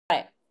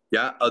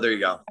Yeah. Oh, there you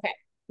go. Okay,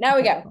 now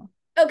we go.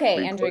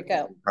 Okay, Andrew, Recording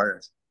go. in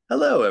progress.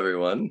 Hello,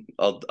 everyone.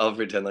 I'll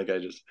pretend like I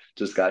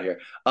just got here.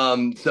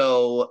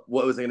 So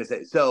what was I going to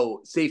say?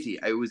 So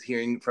safety. I was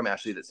hearing from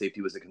Ashley that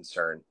safety was a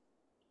concern.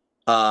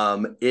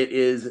 It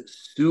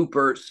is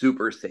super,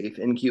 super safe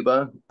in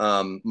Cuba,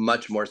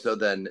 much more so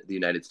than the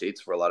United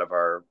States, where a lot of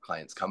our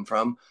clients come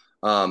from.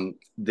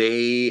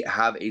 They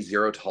have a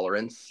zero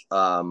tolerance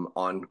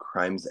on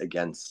crimes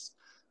against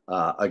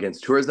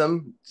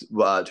tourism.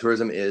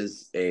 Tourism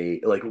is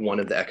a like one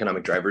of the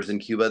economic drivers in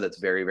Cuba that's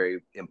very,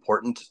 very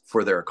important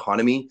for their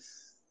economy,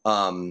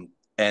 and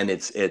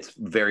it's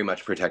very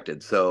much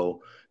protected.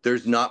 So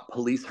there's not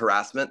police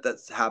harassment that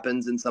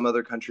happens in some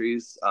other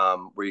countries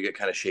where you get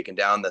kind of shaken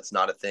down. That's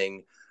not a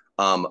thing.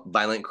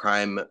 Violent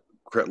crime,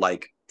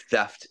 like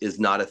theft, is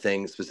not a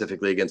thing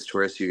specifically against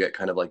tourists. You get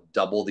kind of like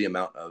double the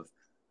amount of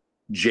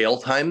jail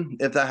time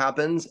if that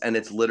happens. And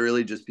it's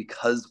literally just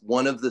because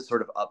one of the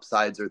sort of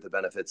upsides or the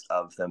benefits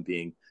of them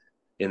being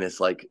in this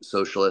like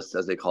socialist,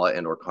 as they call it,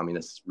 and or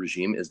communist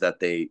regime is that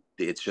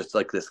it's just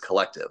like this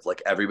collective,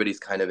 like everybody's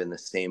kind of in the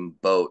same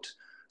boat.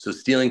 So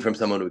stealing from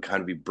someone would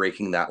kind of be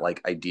breaking that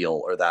like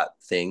ideal or that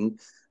thing,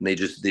 and they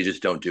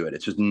just don't do it.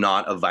 It's just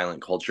not a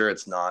violent culture.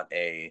 It's not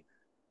a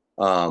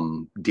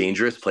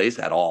dangerous place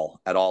at all,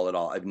 at all, at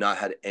all. I've not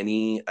had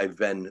any. I've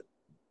been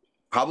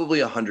probably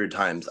 100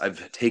 times.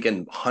 I've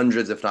taken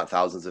hundreds, if not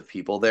thousands, of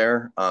people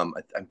there. I'm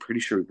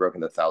pretty sure we've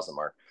broken the 1,000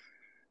 mark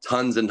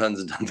tons and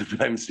tons and tons of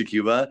times to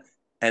Cuba,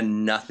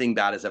 and nothing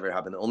bad has ever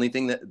happened. The only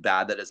thing that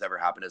bad that has ever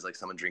happened is like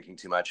someone drinking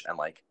too much and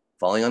like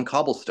falling on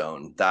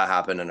cobblestone. That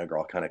happened, and a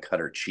girl kind of cut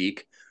her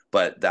cheek,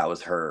 but that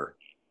was her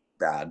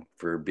bad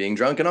for being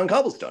drunk and on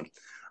cobblestone.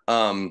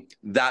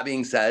 That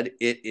being said,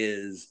 it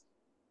is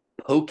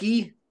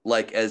pokey,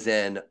 like as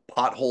in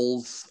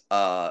potholes,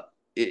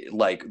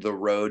 like the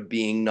road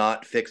being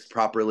not fixed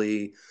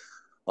properly.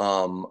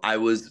 I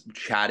was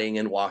chatting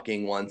and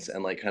walking once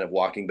and like kind of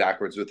walking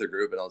backwards with the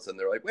group, and all of a sudden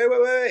they're like, wait,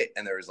 wait, wait, wait.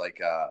 And there was like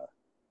a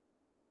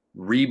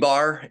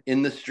rebar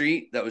in the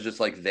street that was just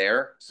like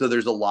there. So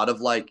there's a lot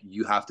of like,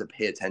 you have to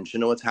pay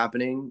attention to what's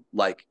happening.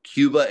 Like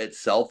Cuba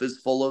itself is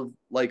full of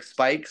like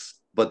spikes,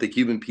 but the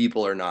Cuban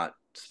people are not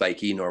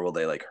spiky, nor will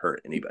they like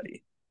hurt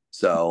anybody.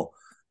 So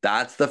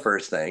that's the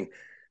first thing.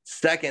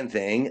 Second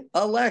thing,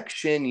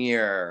 election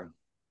year.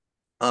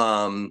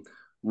 Um,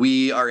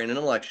 we are in an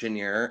election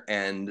year,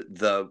 and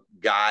the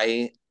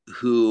guy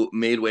who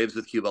made waves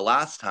with Cuba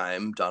last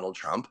time, Donald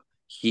Trump,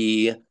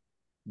 he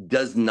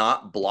does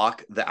not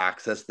block the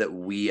access that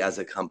we as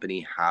a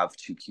company have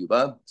to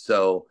Cuba.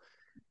 So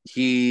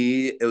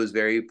it was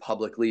very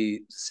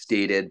publicly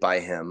stated by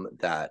him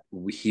that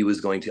he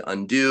was going to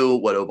undo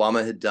what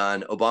Obama had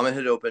done. Obama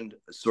had opened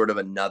sort of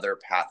another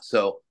path.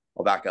 So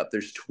I'll back up.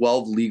 There's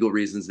 12 legal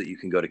reasons that you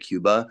can go to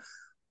Cuba.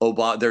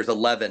 There's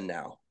 11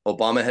 now.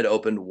 Obama had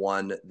opened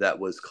one that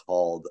was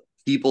called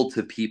people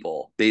to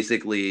people.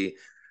 Basically,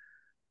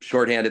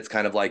 shorthand, it's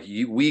kind of like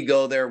we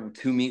go there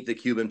to meet the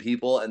Cuban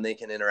people and they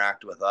can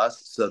interact with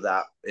us, so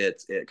that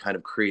it kind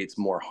of creates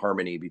more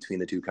harmony between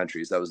the two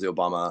countries. That was the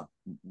Obama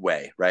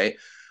way, right?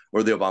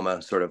 Or the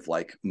Obama sort of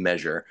like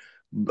measure.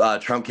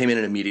 Trump came in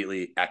and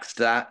immediately xed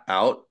that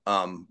out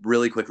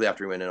really quickly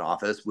after he went in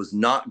office. Was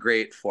not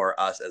great for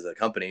us as a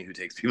company who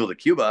takes people to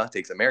Cuba,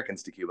 takes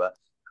Americans to Cuba.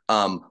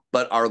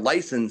 But our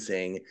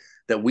licensing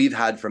that we've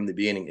had from the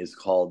beginning is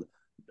called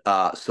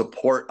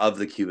support of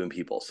the Cuban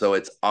people. So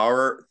it's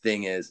our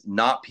thing is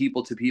not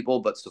people to people,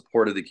 but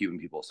support of the Cuban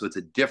people. So it's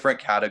a different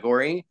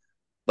category,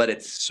 but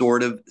it's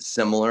sort of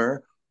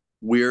similar.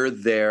 We're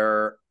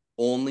there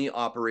only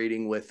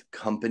operating with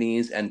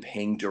companies and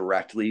paying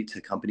directly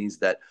to companies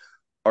that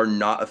are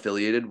not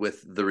affiliated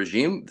with the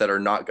regime, that are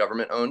not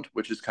government owned,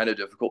 which is kind of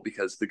difficult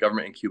because the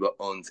government in Cuba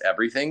owns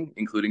everything,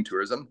 including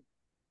tourism.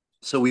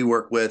 So we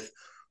work with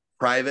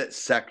private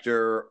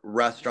sector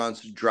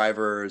restaurants,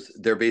 drivers.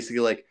 They're basically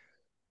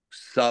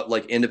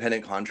like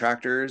independent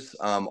contractors.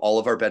 All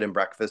of our bed and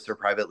breakfasts are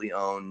privately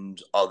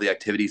owned. All the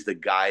activities, the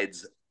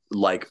guides,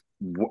 like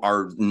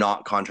are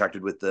not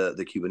contracted with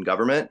the Cuban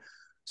government.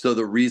 So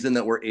the reason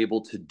that we're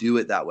able to do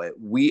it that way,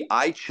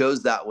 I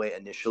chose that way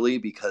initially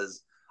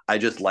because I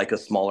just like a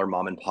smaller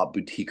mom and pop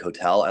boutique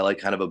hotel. I like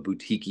kind of a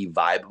boutiquey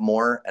vibe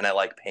more, and I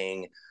like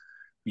paying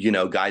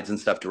guides and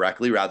stuff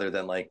directly rather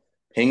than like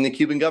paying the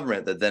Cuban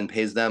government that then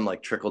pays them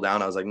like trickle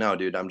down. I was like, no,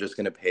 dude, I'm just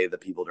going to pay the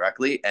people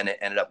directly. And it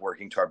ended up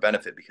working to our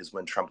benefit because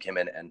when Trump came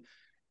in and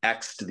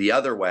X'd the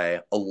other way,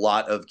 a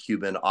lot of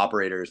Cuban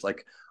operators,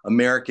 like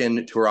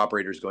American tour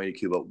operators going to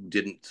Cuba,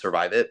 didn't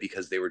survive it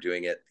because they were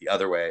doing it the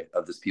other way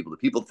of this people to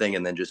people thing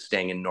and then just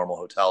staying in normal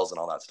hotels and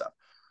all that stuff.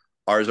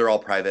 Ours are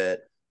all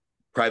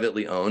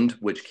privately owned,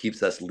 which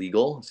keeps us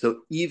legal.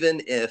 So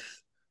even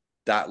if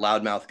that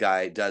loudmouth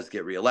guy does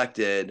get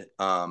reelected,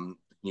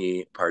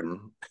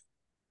 pardon,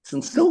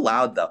 it's still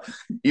loud though.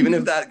 Even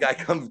if that guy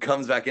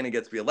comes back in and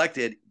gets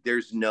reelected,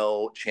 there's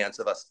no chance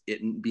of us it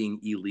being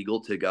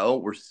illegal to go.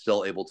 We're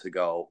still able to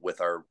go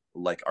with our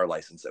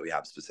license that we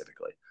have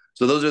specifically.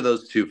 So those are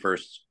those two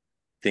first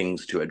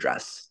things to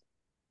address.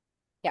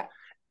 Yeah.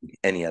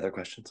 Any other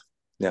questions?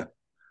 Yeah.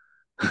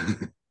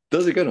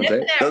 Those are good ones, Nipping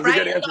right? it Those are right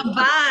good in answers. the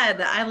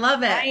bud. I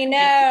love it. I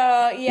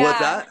know. What's Yeah.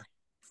 that?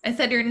 I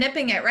said you're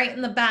nipping it right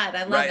in the bud.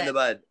 I love Right in the it.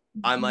 bud.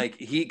 I'm Mhm. like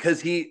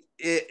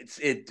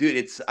dude.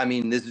 It's I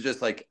mean, this is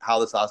just like how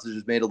the sausage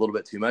is made a little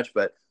bit too much,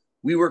 but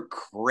we were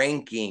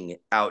cranking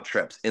out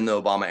trips in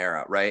the Obama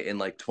era, right? In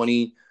like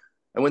 20,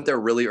 I went there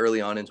really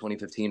early on in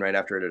 2015, right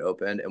after it had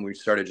opened, and we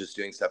started just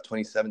doing stuff.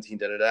 2017,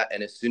 da da da.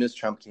 And as soon as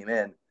Trump came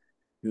in,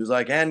 he was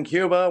like, "And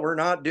Cuba, we're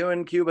not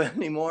doing Cuba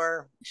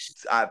anymore."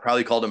 I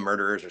probably called them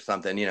murderers or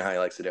something. You know how he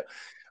likes to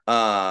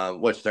do,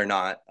 which they're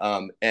not.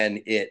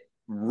 And it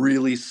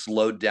really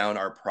slowed down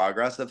our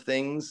progress of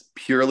things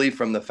purely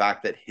from the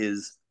fact that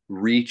his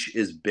reach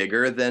is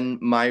bigger than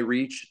my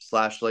reach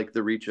slash like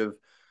the reach of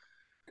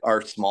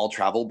our small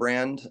travel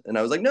brand. And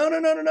I was like, no, no,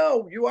 no, no,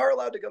 no. You are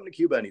allowed to come to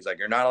Cuba. And he's like,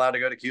 you're not allowed to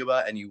go to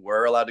Cuba. And you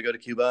were allowed to go to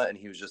Cuba. And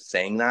he was just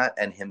saying that.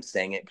 And him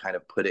saying it kind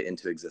of put it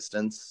into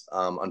existence,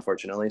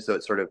 unfortunately. So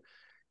it sort of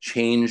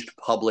changed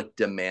public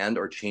demand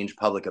or changed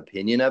public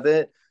opinion of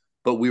it.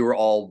 But we were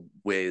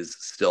always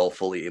still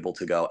fully able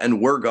to go.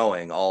 And we're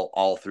going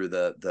all through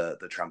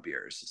the Trump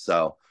years.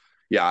 So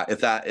yeah,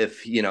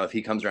 if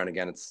he comes around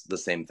again, it's the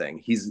same thing.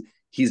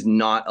 He's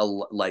not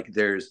like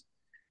there's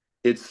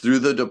it's through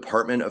the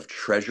Department of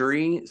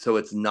Treasury, so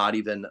it's not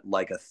even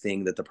like a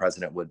thing that the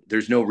president would.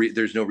 There's no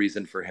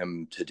reason for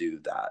him to do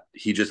that.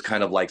 He just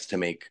kind of likes to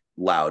make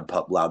loud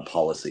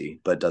policy,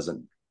 but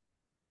doesn't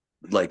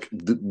like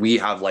we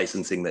have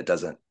licensing that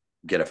doesn't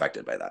get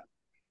affected by that.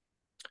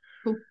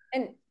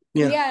 And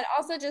Yeah, yeah, and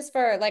also just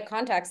for like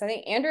context, I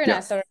think Andrew and I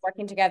yeah, started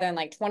working together in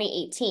like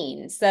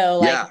 2018. So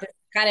yeah. like this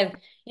kind of,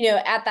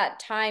 at that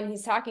time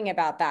he's talking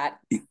about that.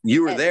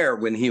 You were And there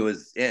when he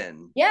was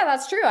in. yeah,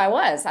 that's true. I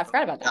was. I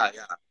forgot about Yeah, that.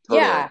 yeah,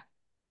 totally. Yeah.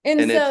 And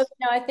And so, it's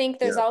I think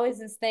there's yeah, always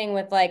this thing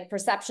with like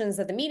perceptions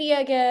that the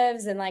media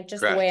gives and like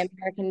just the way correct.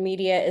 American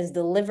media is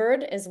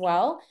delivered as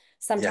well,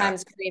 Yeah,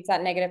 sometimes creates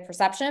that negative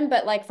perception.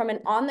 But like from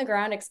an on the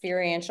ground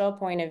experiential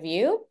point of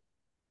view,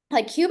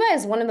 like Cuba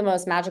is one of the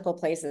most magical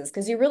places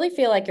because you really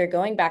feel like you're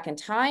going back in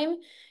time,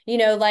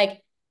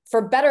 like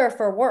for better or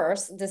for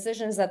worse,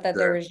 decisions that the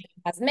sure. regime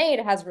has made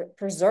has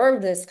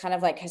preserved this kind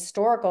of like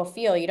historical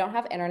feel. You don't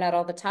have internet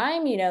all the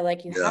time,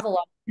 like you Yeah, have a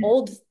lot of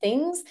old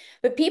things,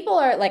 but people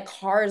are like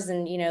cars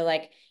and,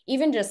 like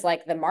even just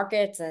like the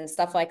markets and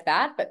stuff like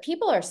that. But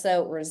people are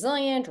so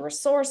resilient,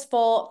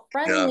 resourceful, yeah.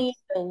 friendly.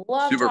 They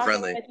love Super talking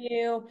friendly. with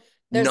you.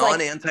 There's like Non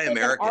music and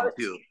anti-American art.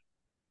 too.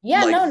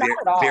 Yeah, Like no, not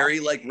at all. very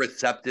like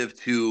receptive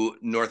to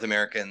North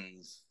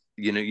Americans,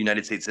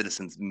 United States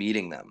citizens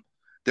meeting them.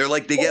 They're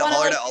like they They get want to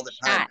hollered like at all the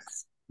time. chat.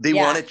 They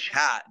want Yeah. to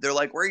chat. They're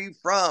like, "Where are you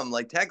from?"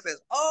 Like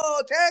Texas.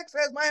 Oh,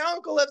 Texas. My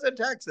uncle lives in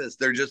Texas.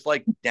 They're just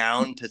like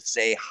down to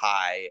say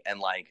hi and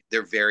like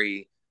they're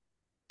very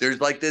there's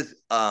like this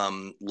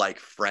like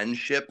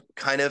friendship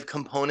kind of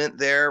component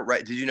there,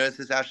 right? Did you notice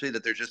this, Ashley?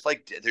 That they're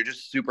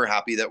just super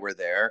happy that we're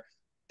there.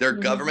 Their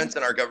Mhm. governments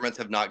and our governments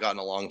have not gotten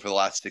along for the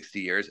last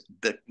 60 years.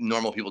 The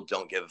normal people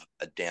don't give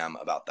a damn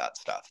about that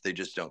stuff. They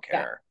just don't Yeah.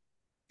 care.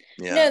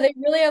 Yeah. No, they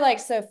really are like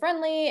so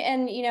friendly.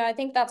 And, I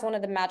think that's one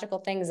of the magical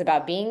things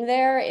about being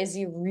there is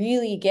you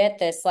really get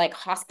this like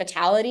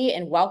hospitality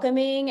and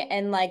welcoming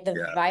and like the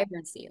Yeah.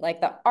 vibrancy, like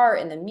the art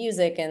and the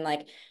music and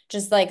like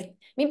just like, I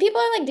mean,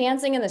 people are like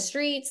dancing in the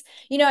streets.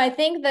 I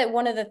think that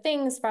one of the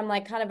things from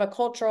like kind of a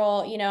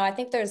cultural, I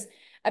think there's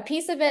a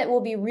piece of it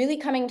will be really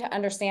coming to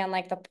understand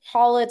like the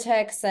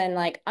politics and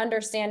like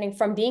understanding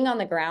from being on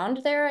the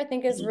ground there, I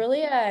think is Mhm.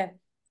 really a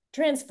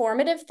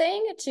transformative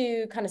thing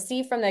to kind of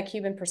see from the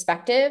Cuban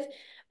perspective.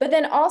 But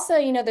then also,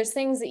 there's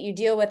things that you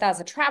deal with as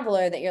a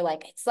traveler that you're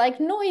like, it's like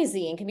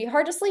noisy and can be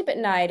hard to sleep at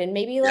night. And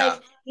maybe Yeah.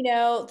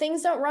 like,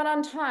 things don't run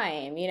on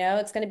time.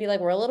 It's going to be like,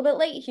 we're a little bit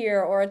late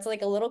here, or it's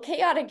like a little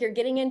chaotic. You're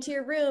getting into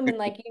your room and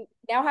like you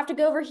now have to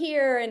go over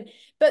here.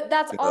 But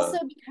that's Yeah. also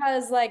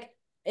because like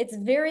it's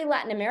very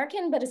Latin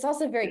American, but it's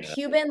also very Yeah.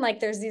 Cuban. Like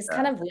there's these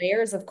kind Yeah. of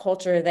layers of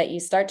culture that you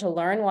start to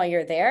learn while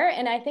you're there.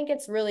 And I think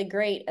it's really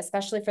great,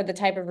 especially for the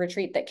type of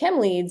retreat that Kim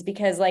leads,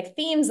 because like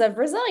themes of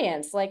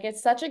resilience, like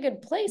it's such a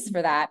good place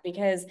for that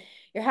because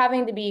you're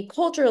having to be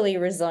culturally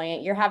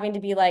resilient. You're having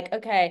to be like,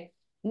 okay,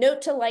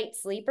 note to light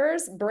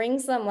sleepers, bring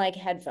some like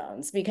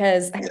headphones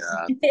because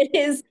Yeah. it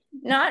is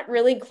not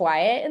really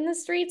quiet in the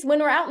streets when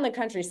we're out in the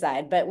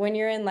countryside. But when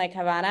you're in like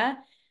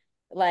Havana,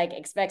 like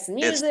expect some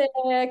It's music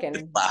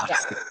it's and loud. yeah,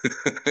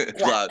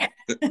 It's loud.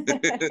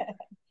 loud.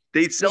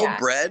 They sell Yeah.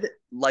 bread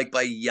like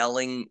by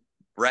yelling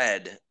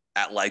bread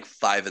at like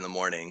 5 in the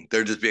morning.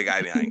 There'd just be a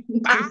guy being like,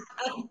 "Ah!"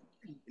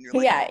 And you're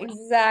like, Yeah, "Stop.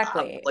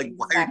 exactly. Like,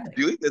 why are you Exactly.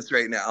 doing this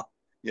right now?"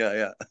 Yeah,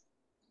 yeah.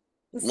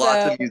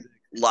 Lots So, of music,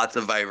 lots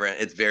of vibrant.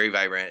 It's very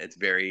vibrant. It's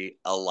very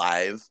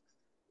alive.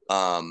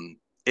 Um,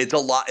 it's a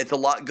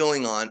lot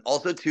going on.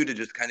 Also, too, to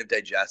just kind of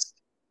digest,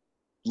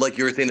 like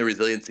you were saying, the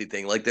resiliency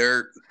thing. Like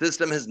their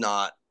system has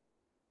not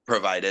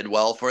provided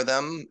well for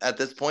them at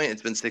this point.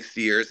 It's been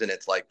 60 years and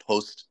it's like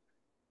post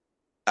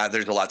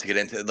there's a lot to get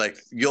into. Like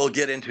you'll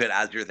get into it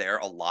as you're there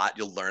a lot.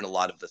 You'll learn a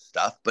lot of the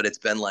stuff, but it's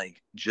been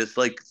like just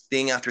like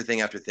thing after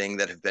thing after thing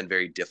that have been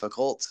very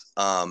difficult.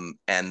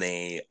 And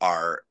they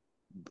are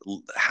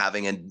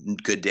having a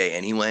good day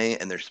anyway,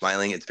 and they're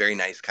smiling. It's very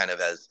nice, kind of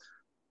as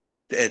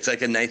it's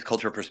like a nice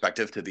cultural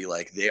perspective to be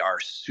like they are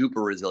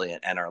super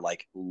resilient and are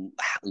like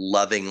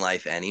loving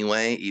life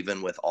anyway,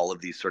 even with all of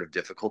these sort of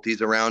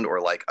difficulties around,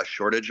 or like a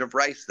shortage of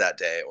rice that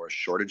day, or a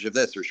shortage of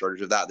this or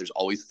shortage of that. There's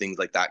always things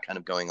like that kind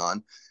of going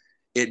on.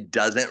 It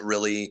doesn't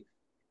really,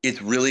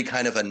 it's really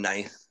kind of a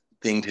nice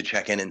thing to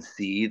check in and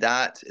see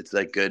that. It's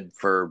like good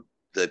for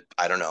the,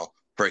 I don't know,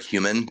 for a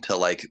human to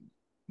like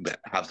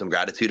have some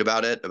gratitude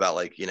about it, about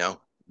like,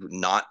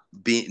 not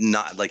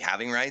like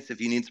having rice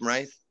if you need some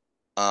rice.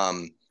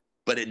 Um,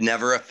 but it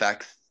never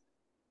affects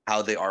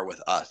how they are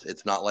with us.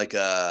 It's not like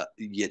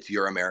it's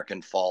your American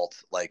fault.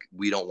 Like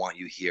we don't want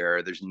you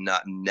here. There's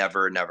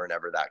never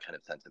that kind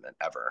of sentiment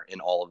ever in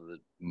all of the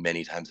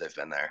many times I've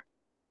been there.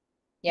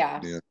 Yeah.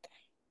 Yeah.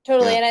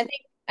 Totally. Yeah. And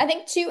I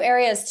think two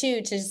areas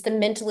too to just to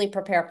mentally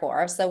prepare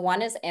for. So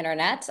one is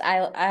internet.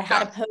 I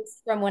had a Yeah.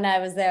 post from when I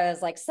was there. It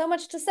was like so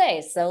much to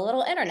say, so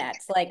little internet.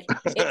 Like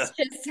it's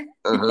just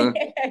Uh-huh.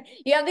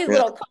 you have these Yeah.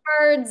 little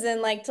cards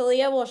and like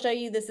Talia will show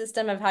you the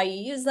system of how you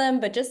use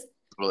them, but just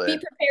be Totally.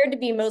 prepared to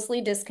be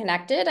mostly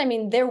disconnected. I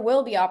mean, there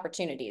will be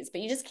opportunities,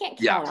 but you just can't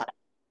Yeah. count on it.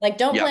 Like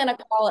don't Yeah. plan a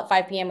call at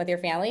 5 p.m. with your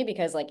family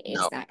because like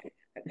No. it's not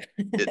gonna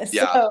happen.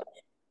 Yeah. So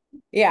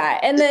yeah.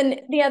 And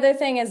then the other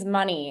thing is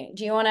money.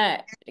 Do you want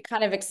to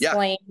kind of Yeah.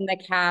 explain the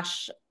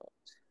cash?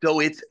 So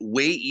it's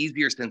way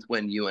easier since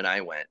when you and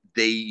I went.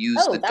 They use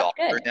Oh, the that's dollar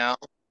good. now.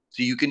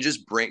 So you can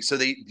just bring, so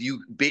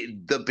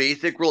the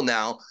basic rule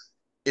now,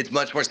 it's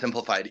much more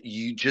simplified.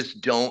 You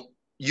just don't,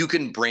 you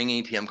can bring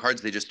ATM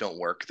cards, they just don't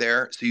work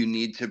there. So you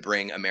need to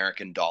bring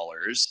American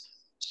dollars,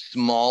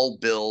 small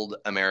billed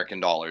American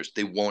dollars.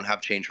 They won't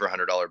have change for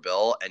 $100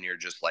 bill, and you're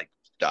just like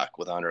stuck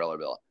with $100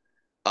 bill.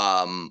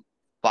 Um,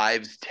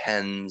 fives,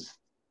 tens,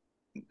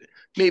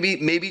 maybe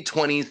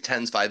 20s,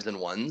 tens, fives, and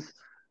ones.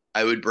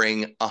 I would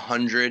bring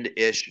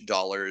 100-ish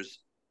dollars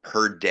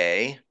per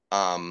day.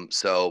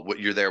 So what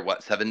you're there,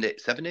 what, 7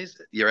 days? 7 days?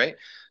 You're right.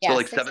 So Yeah,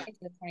 like seven, 16th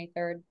to the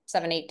 23rd,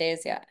 7, 8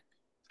 days. Yeah.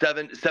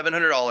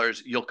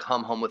 $700. You'll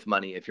come home with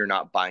money if you're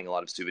not buying a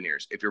lot of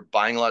souvenirs. If you're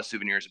buying a lot of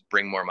souvenirs,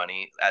 bring more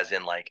money. As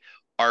in, like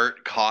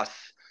art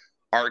costs,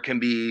 art can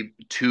be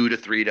 $200 to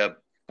 $300 to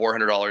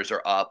 $400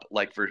 or up.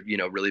 Like for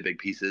really big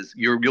pieces,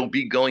 you'll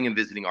be going and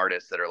visiting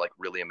artists that are like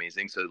really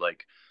amazing. So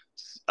like,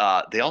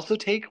 they also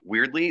take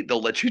weirdly,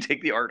 they'll let you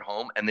take the art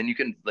home and then you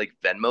can like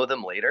Venmo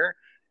them later.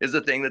 Is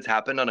a thing that's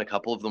happened on a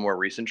couple of the more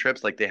recent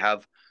trips. Like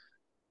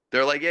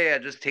they're like, yeah,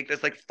 just take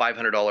this like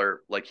 $500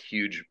 like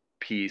huge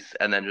piece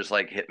and then just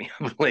like hit me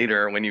up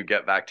later when you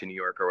get back to New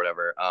York or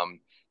whatever.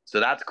 So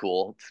that's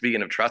cool.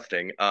 Speaking of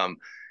trusting,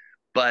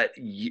 but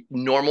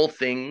normal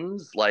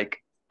things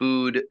like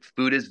food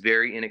is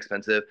very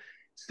inexpensive.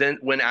 Since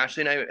when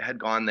Ashley and I had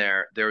gone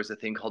there, there was a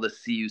thing called a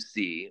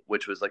CUC,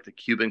 which was like the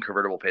Cuban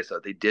convertible peso.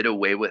 They did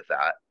away with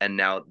that, and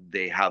now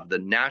they have the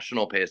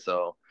national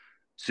peso.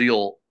 So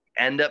you'll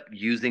end up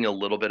using a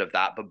little bit of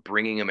that, but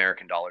bringing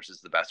American dollars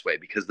is the best way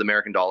because the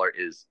American dollar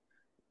is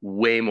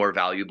way more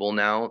valuable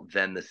now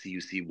than the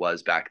CUC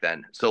was back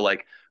then. So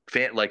like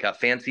a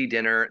fancy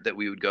dinner that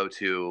we would go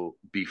to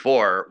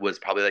before was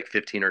probably like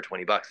 15 or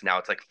 $20. Now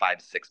it's like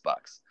 $5,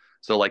 $6.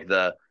 So like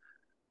the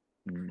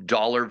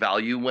dollar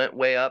value went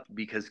way up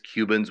because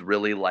Cubans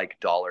really like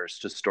dollars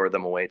to store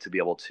them away to be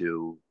able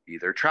to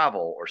either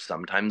travel or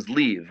sometimes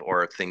leave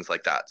or things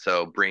like that.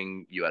 So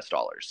bring US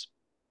dollars.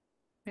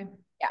 Okay.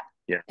 Yeah.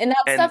 Yeah. And that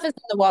And stuff is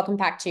in the welcome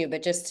pack too,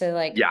 but just to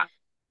like, yeah,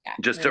 yeah,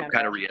 just to kind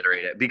of remember.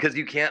 reiterate it because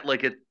you can't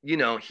like it,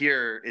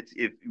 here it's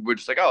if we're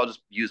just like, oh, I'll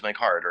just use my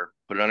card or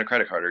put it on a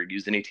credit card or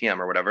use an ATM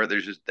or whatever.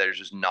 There's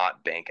just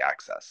not bank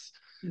access.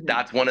 Mhm.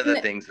 That's one of And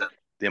the things that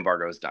the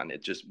embargo has done.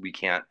 It just we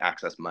can't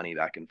access money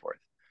back and forth.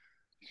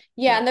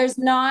 yeah, Yeah.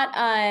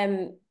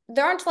 and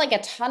there aren't like a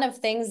ton of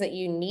things that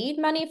you need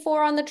money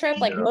for on the trip.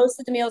 Like No. most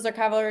of the meals are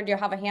covered. You'll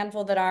have a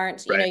handful that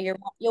aren't. Right. You'll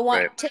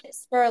Right. want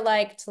tips for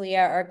like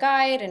Talia or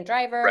guide and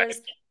Right.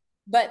 drivers,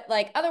 but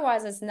like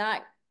otherwise it's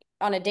not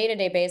on a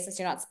day-to-day basis,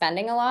 you're not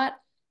spending a lot.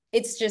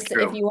 It's just if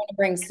True. you want to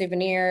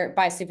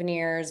buy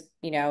souvenirs,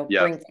 Yeah.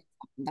 bring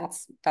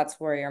that's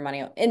where your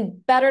money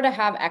and better to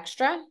have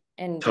extra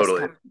and just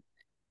Totally. come.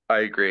 I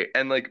agree.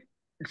 And like,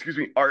 excuse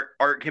me, art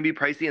can be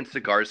pricey and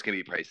cigars can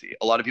be pricey.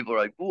 A lot of people are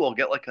like, "Ooh, I'll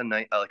get like a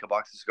night like a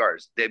box of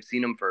cigars." They've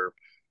seen them for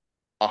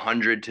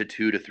 100 to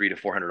two to three to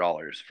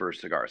 $400 for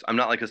cigars. I'm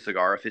not like a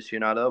cigar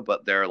aficionado,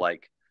 but they're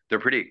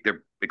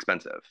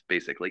expensive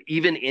basically.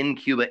 Even in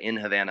Cuba, in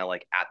Havana,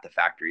 like at the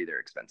factory, they're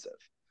expensive.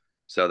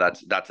 So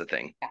that's a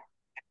thing. Yeah.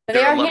 But they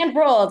They're a are love. hand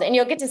rolled and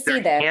you'll get to see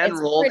They're them. hand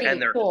It's rolled and pretty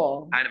they're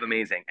cool. kind of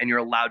amazing. And you're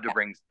allowed to Yeah.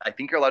 bring. I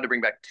think you're allowed to bring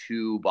back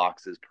 2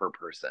 boxes per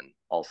person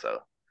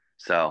also.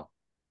 So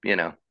you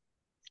know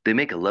they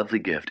make a lovely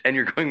gift, and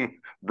you're going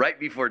right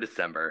before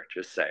December.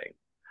 Just saying.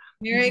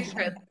 Merry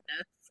Christmas.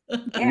 We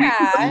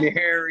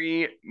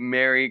Yeah.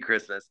 Merry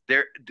Christmas.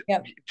 There,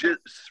 Yep. just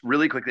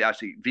really quickly,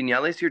 Ashley,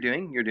 Vinales, you're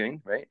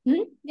doing right.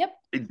 Yep.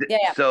 Yeah,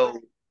 yeah. So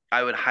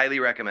I would highly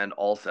recommend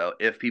also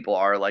if people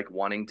are like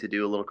wanting to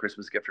do a little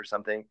Christmas gift or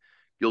something,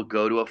 you'll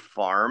go to a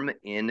farm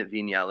in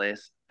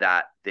Vinales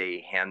that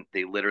they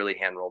literally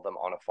hand roll them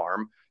on a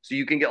farm. So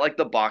you can get like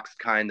the boxed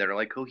kind that are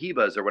like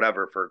Cohibas or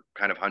whatever for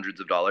kind of hundreds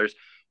of dollars,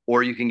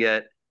 or you can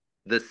get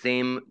the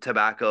same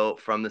tobacco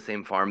from the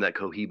same farm that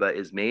Cohiba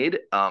is made,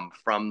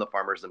 from the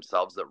farmers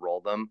themselves that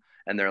roll them.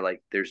 And they're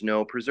like, there's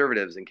no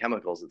preservatives and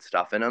chemicals and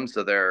stuff in them.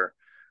 So they're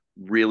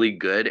really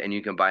good. And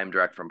you can buy them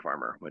direct from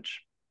farmer,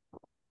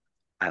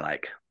 I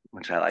like,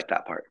 which I like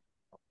that part.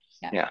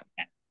 Yeah. Yeah.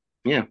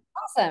 Yeah.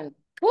 Awesome.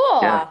 Cool.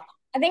 Yeah.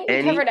 I think we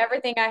Any, covered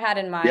everything I had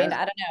in yeah, mind.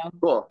 I don't know.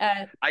 cool.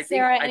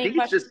 Sarah, I any think it's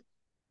questions? just,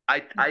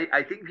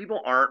 I think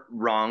people aren't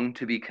wrong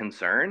to be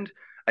concerned.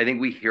 I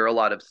think we hear a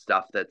lot of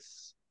stuff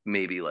that's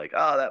maybe like,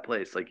 oh, that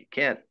place, like you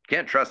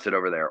can't trust it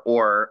over there,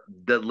 or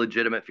the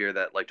legitimate fear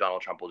that like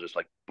Donald Trump will just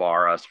like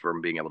bar us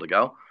from being able to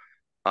go.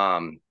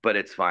 But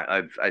it's fine.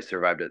 I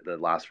survived it the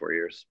last 4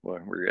 years.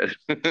 We're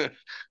good.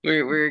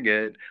 We're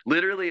good.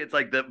 Literally, it's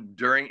like the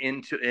during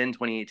into in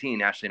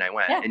 2018, Ashley and I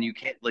went, Yeah. and you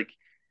can't like,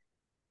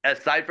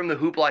 aside from the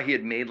hoopla he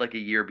had made like a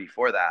year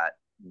before that,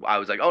 I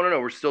was like, oh no,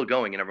 we're still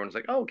going, and everyone was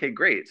like, oh, okay,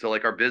 great. So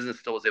like our business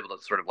still was able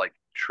to sort of like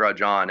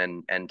trudge on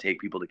and take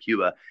people to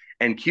Cuba,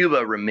 and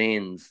Cuba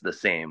remains the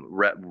same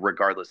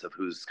regardless of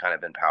who's kind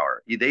of in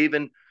power. They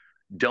even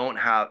don't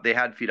have they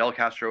had Fidel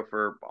Castro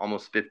for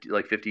almost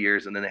 50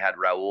 years, and then they had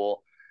Raul,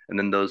 and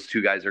then those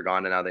two guys are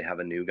gone, and now they have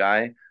a new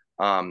guy.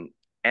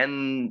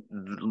 And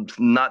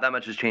not that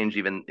much has changed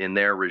even in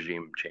their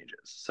regime changes.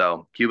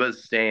 So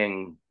Cuba's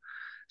staying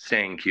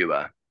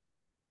Cuba.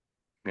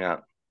 Yeah,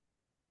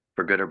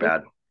 for good or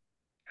bad.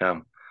 Yeah.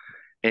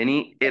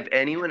 If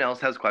anyone else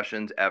has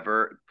questions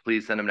ever,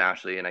 please send them to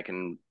Ashley, and I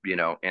can,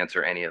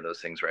 answer any of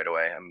those things right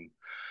away.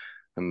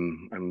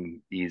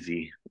 I'm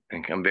easy.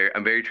 I'm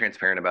very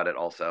transparent about it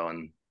also.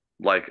 And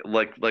like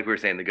we were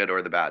saying, the good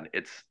or the bad.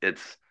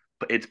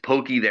 It's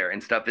pokey there,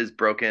 and stuff is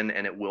broken,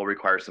 and it will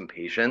require some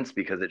patience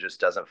because it just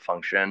doesn't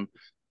function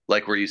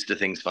like we're used to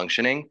things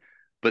functioning.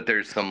 But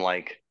there's some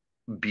like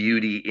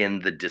beauty in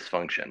the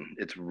dysfunction.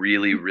 It's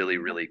really, really,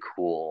 really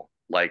cool,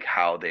 like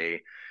how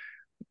they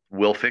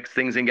will fix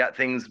things and get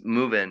things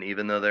moving,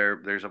 even though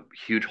there's a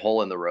huge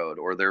hole in the road,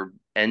 or their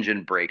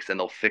engine breaks, and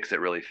they'll fix it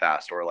really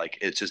fast. Or like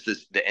it's just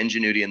the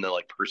ingenuity and the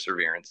like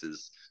perseverance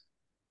is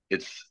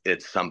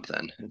it's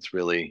something. It's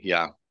really,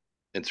 yeah,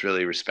 it's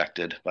really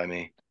respected by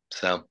me.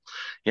 So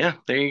yeah,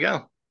 there you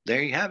go.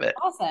 There you have it.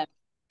 Awesome.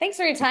 Thanks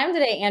for your time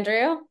today,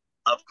 Andrew.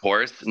 Of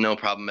course, no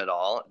problem at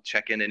all.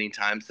 Check in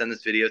anytime. Send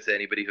this video to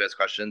anybody who has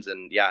questions.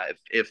 And yeah,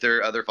 if there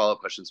are other follow-up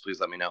questions, please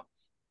let me know.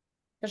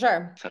 For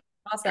sure. So,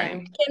 all right.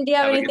 Awesome. Kim, do you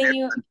have Have a good anything day.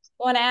 you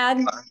want to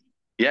add?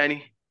 Yeah,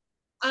 any?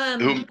 Um,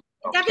 Whom?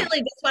 Oh, Definitely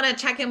just want to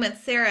check in with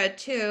Sarah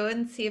too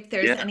and see if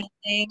there's yeah.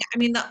 anything. I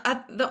mean,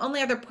 the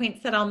only other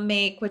points that I'll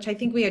make, which I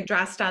think we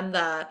addressed on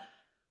the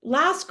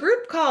last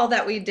group call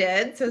that we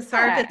did, so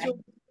sorry if Yeah. it's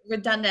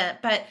redundant,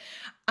 but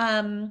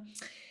um,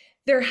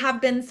 there have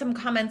been some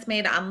comments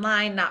made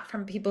online, not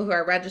from people who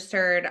are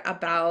registered,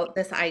 about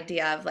this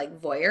idea of like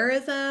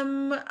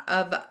voyeurism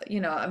of,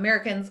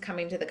 Americans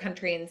coming to the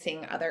country and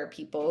seeing other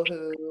people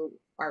who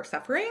are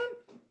suffering.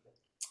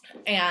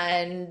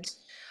 And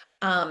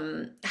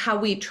how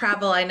we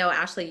travel. I know,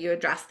 Ashley, you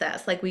addressed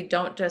this. Like, we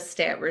don't just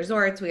stay at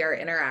resorts, we are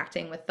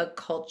interacting with the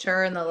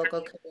culture and the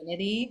local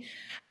community.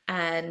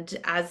 And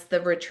as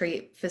the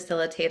retreat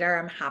facilitator,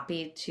 I'm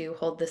happy to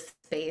hold the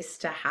space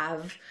to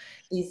have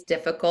these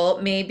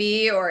difficult,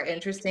 maybe, or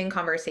interesting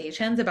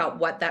conversations about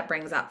what that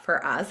brings up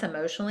for us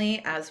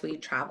emotionally as we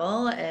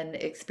travel and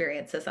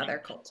experience this other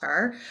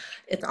culture.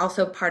 It's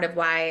also part of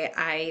why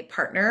I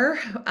partner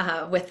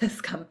with this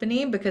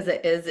company, because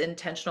it is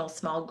intentional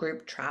small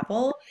group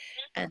travel.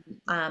 And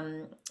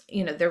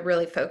they're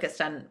really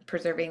focused on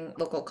preserving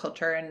local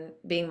culture and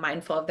being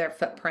mindful of their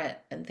footprint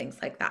and things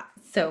like that.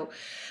 So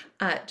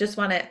just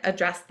want to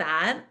address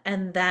that.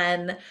 And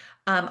then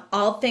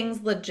all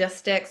things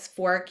logistics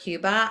for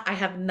Cuba, I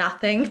have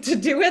nothing to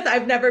do with.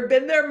 I've never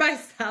been there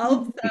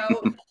myself.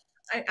 So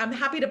I'm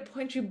happy to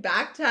point you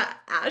back to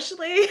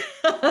Ashley.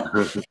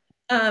 But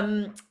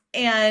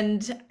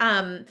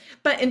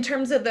in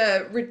terms of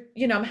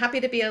I'm happy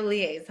to be a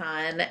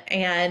liaison,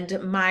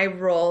 and my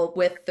role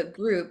with the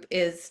group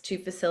is to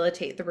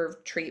facilitate the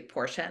retreat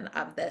portion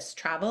of this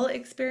travel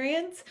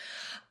experience.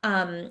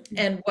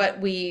 And what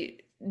we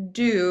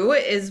do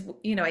is,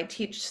 I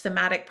teach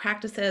somatic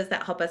practices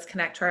that help us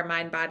connect to our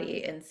mind,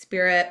 body, and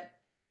spirit.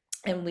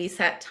 And we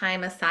set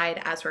time aside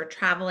as we're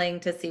traveling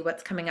to see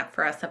what's coming up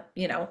for us,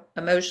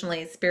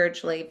 emotionally,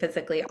 spiritually,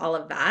 physically, all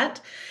of that.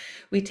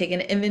 We take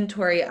an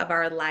inventory of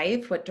our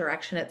life, what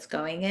direction it's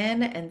going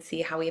in, and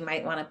see how we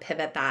might want to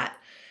pivot that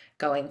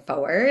going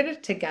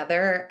forward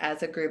together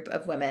as a group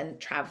of women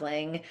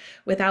traveling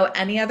without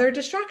any other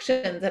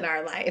distractions in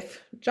our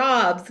life,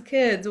 jobs,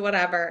 kids,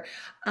 whatever.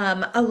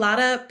 A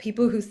lot of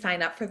people who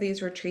sign up for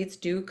these retreats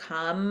do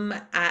come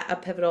at a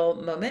pivotal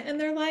moment in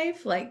their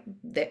life, like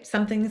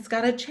something's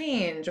got to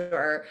change,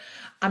 or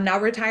I'm now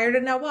retired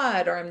and now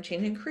what, or I'm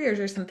changing careers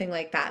or something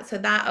like that. So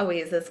that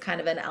always is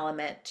kind of an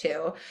element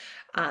too.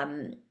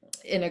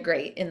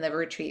 integrate in the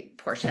retreat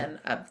portion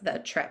of the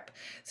trip.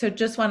 So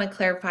just want to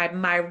clarify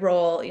my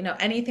role,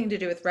 anything to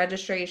do with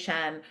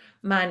registration,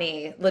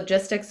 money,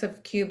 logistics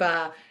of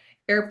Cuba,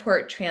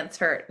 airport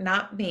transfer,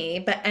 not me,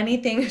 but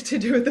anything to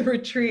do with the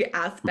retreat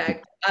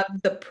aspect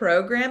of the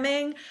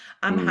programming.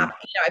 I'm Mm.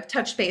 happy, I've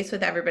touched base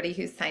with everybody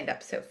who's signed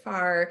up so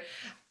far.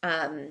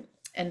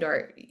 And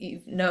or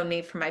you've known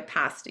me from my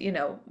past,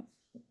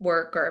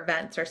 work or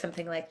events or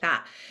something like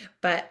that.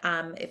 But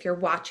if you're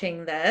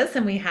watching this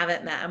and we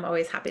haven't met, I'm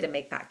always happy to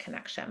make that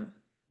connection.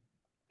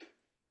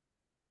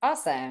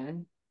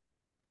 Awesome.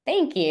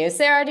 Thank you.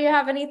 Sarah, do you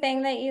have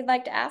anything that you'd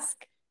like to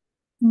ask?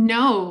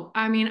 No,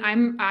 I mean,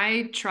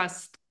 I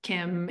trust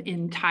Kim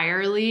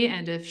entirely,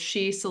 and if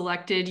she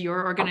selected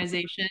your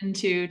organization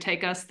to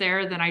take us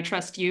there, then I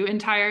trust you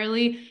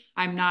entirely.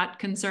 I'm not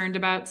concerned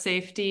about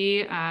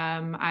safety.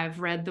 I've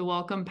read the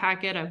welcome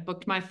packet, I've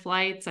booked my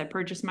flights, I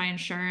purchased my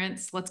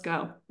insurance. Let's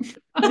go.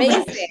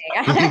 Amazing.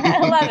 I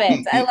love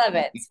it. I love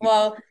it.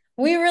 Well,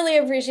 we really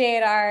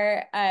appreciate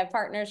our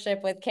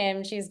partnership with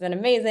Kim. She's been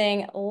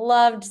amazing.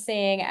 Loved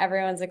seeing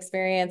everyone's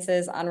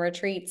experiences on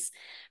retreats.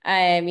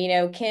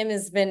 Kim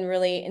has been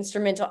really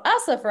instrumental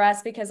also for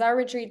us because our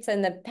retreats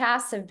in the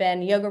past have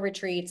been yoga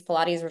retreats,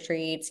 Pilates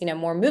retreats,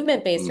 more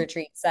movement-based Mm.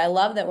 retreats. So I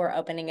love that we're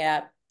opening it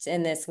up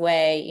in this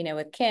way,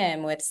 with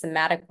Kim, with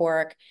somatic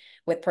work,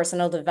 with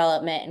personal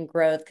development and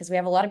growth, because we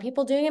have a lot of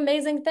people doing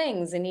amazing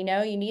things. And, you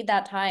need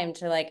that time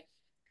to like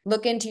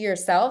look into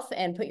yourself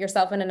and put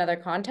yourself in another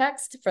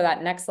context for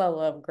that next level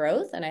of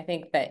growth. And I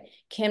think that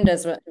Kim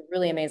does a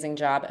really amazing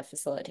job at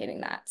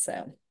facilitating that.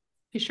 So,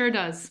 She sure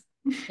does.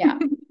 yeah.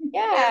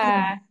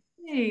 Yeah.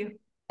 Hey.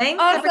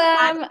 Thanks, everyone.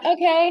 Awesome.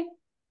 Okay.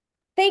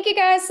 Thank you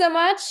guys so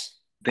much.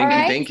 All Thank you.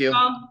 right. Thank you.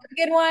 Have a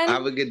good one.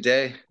 Have a good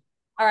day.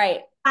 All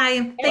right. Bye.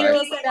 I Thank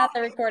will you. start out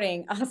the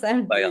recording.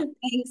 Awesome. Bye.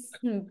 Thanks.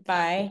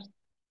 Bye.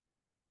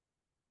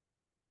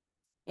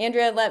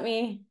 Andrea, let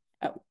me